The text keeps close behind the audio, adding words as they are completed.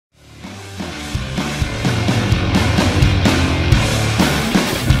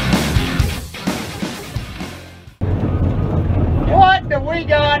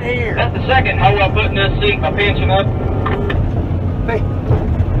second how I put in this seat by pinching up.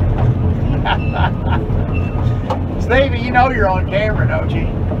 Stevey, you know you're on camera, don't you?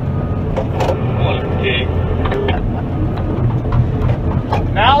 What a dick.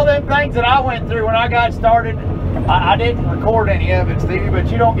 Now, all them things that I went through when I got started, I didn't record any of it, Stevey, but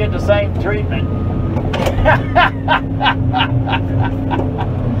you don't get the same treatment.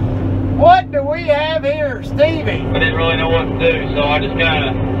 What do we have here, Stevey? I didn't really know what to do, so I just kind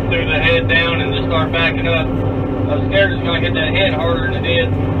of threw the head down and just started backing up. I was scared it was going to hit that head harder than it did.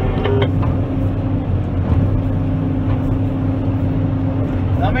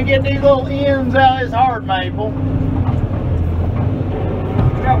 Let me get these little ends out of this hard maple.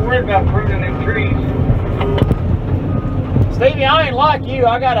 I'm not worried about pruning them trees. Stevey, I ain't like you.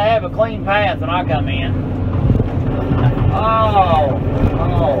 I gotta have a clean path when I come in. Oh.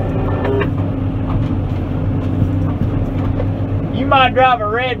 You might drive a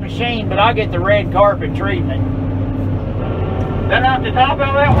red machine, but I get the red carpet treatment. That off the top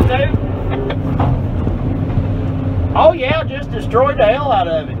of that one, too? Oh yeah, just destroyed the hell out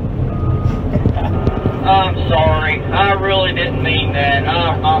of it. I'm sorry. I really didn't mean that.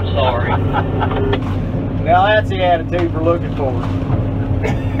 I'm sorry. Now that's the attitude we're looking for.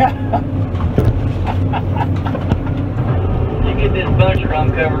 You get this buncher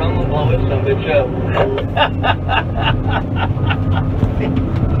uncovered, I'm gonna blow this some bitch up.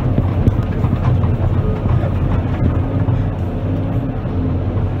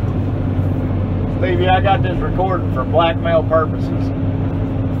 Stevey, I got this recorded for blackmail purposes.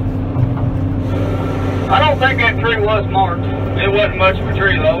 I don't think that tree was marked. It wasn't much of a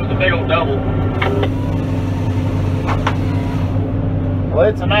tree though, it was a big old double. Well,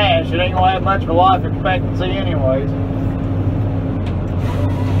 it's an ash. It ain't gonna have much of a life expectancy anyways.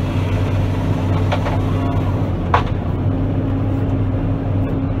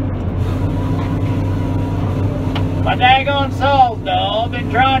 My daggone saws, though. I've been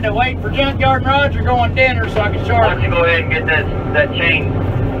trying to wait for Junkyard and Roger going dinner so I can Why sharpen. don't you go ahead and get that chain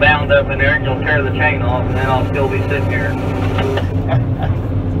bound up in there and you'll tear the chain off and then I'll still be sitting here.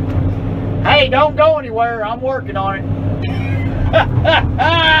 Hey, don't go anywhere. I'm working on it.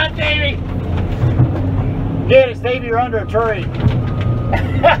 Stevey! Get it, Stevey. You're under a tree.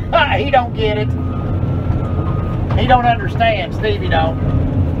 He don't get it. He don't understand. Stevey don't.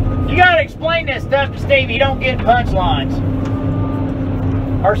 You gotta explain this stuff to Stevey. You don't get punchlines.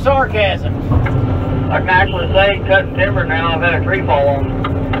 Or sarcasm. I can actually say cutting timber now I've had a tree fall on.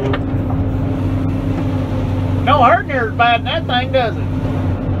 No hurt near as bad as that thing, does it?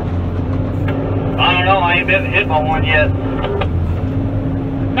 I don't know, I ain't been hit by one yet.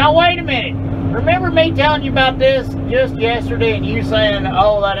 Now wait a minute. Remember me telling you about this just yesterday and you saying,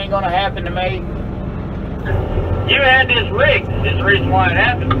 oh, that ain't gonna happen to me? You had this rigged, is the reason why it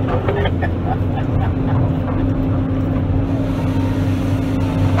happened.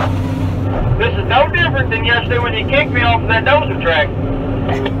 This is no different than yesterday when you kicked me off of that dozer track.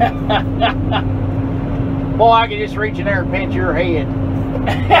 Boy, I could just reach in there and pinch your head.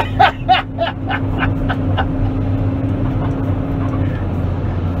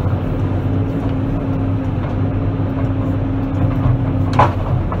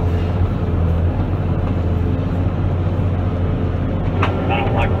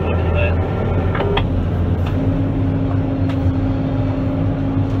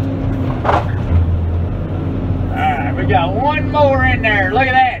 Got one more in there. Look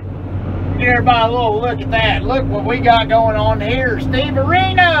at that. Get everybody a little look at that. Look what we got going on here.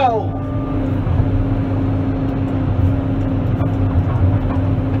 Steveyy.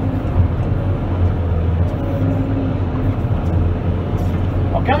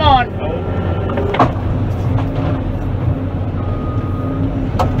 Oh, come on.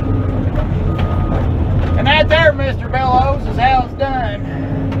 And that there, Mr. Bellows, is how it's done.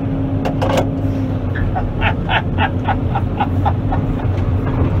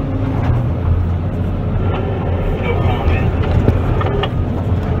 No comment.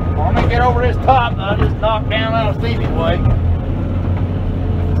 Let me get over this top that I just knocked down out of Stevey's way.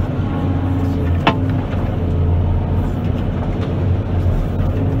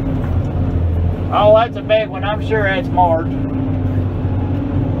 Oh, that's a big one. I'm sure that's marked.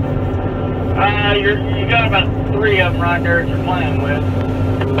 You got about 3 of them right there that you're playing with.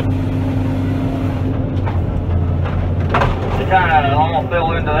 You kind of almost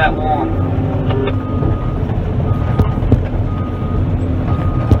fell into that one.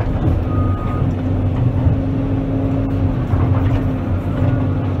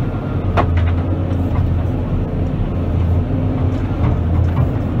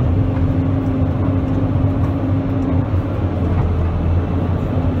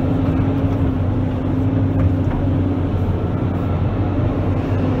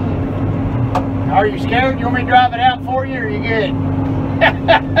 Are you scared? You want me to drive it out for you, or are you good?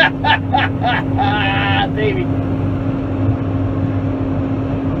 Baby.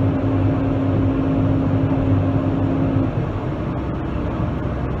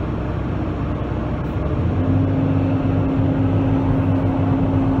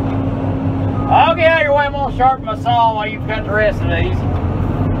 I'll get out of your way. I'm gonna sharpen my saw while you've got the rest of these.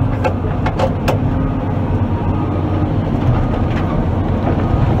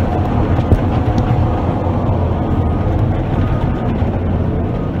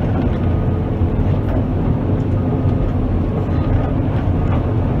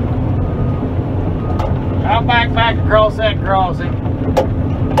 I'll back across that crossing.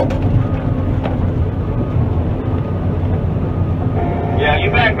 Yeah,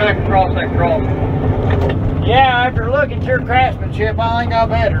 you back across that crossing. Yeah, after looking at your craftsmanship, I think I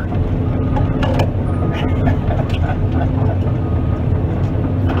better.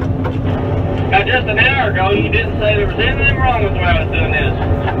 Now, just an hour ago, you didn't say there was anything wrong with the way I was doing this.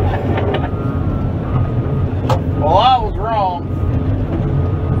 Well, I was wrong.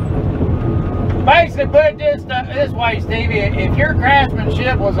 Basically, put it this way, Stevie. If your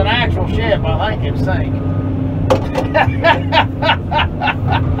craftsmanship was an actual ship, I think it'd sink.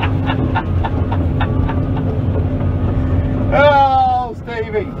 Oh,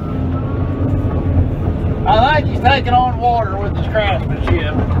 Stevie. I think he's taking on water with his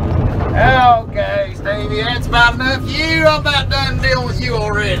craftsmanship. Okay, Stevie, that's about enough. I'm about done dealing with you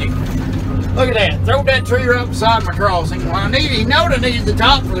already. Look at that. Throw that tree right beside my crossing. Well, I needed the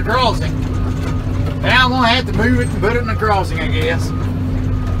top for the crossing. Now I'm going to have to move it and put it in the crossing, I guess.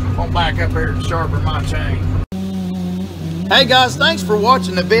 I'm going to back up here to sharpen my chain. Hey guys, thanks for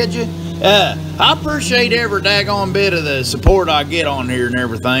watching the video. I appreciate every daggone bit of the support I get on here and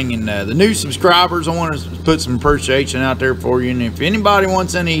everything. And the new subscribers, I want to put some appreciation out there for you. And if anybody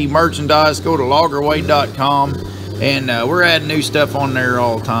wants any merchandise, go to loggerway.com. And we're adding new stuff on there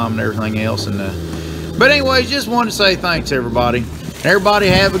all the time and everything else. And but anyways, just wanted to say thanks, everybody. Everybody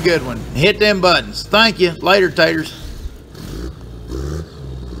have a good one. Hit them buttons. Thank you. Later, taters.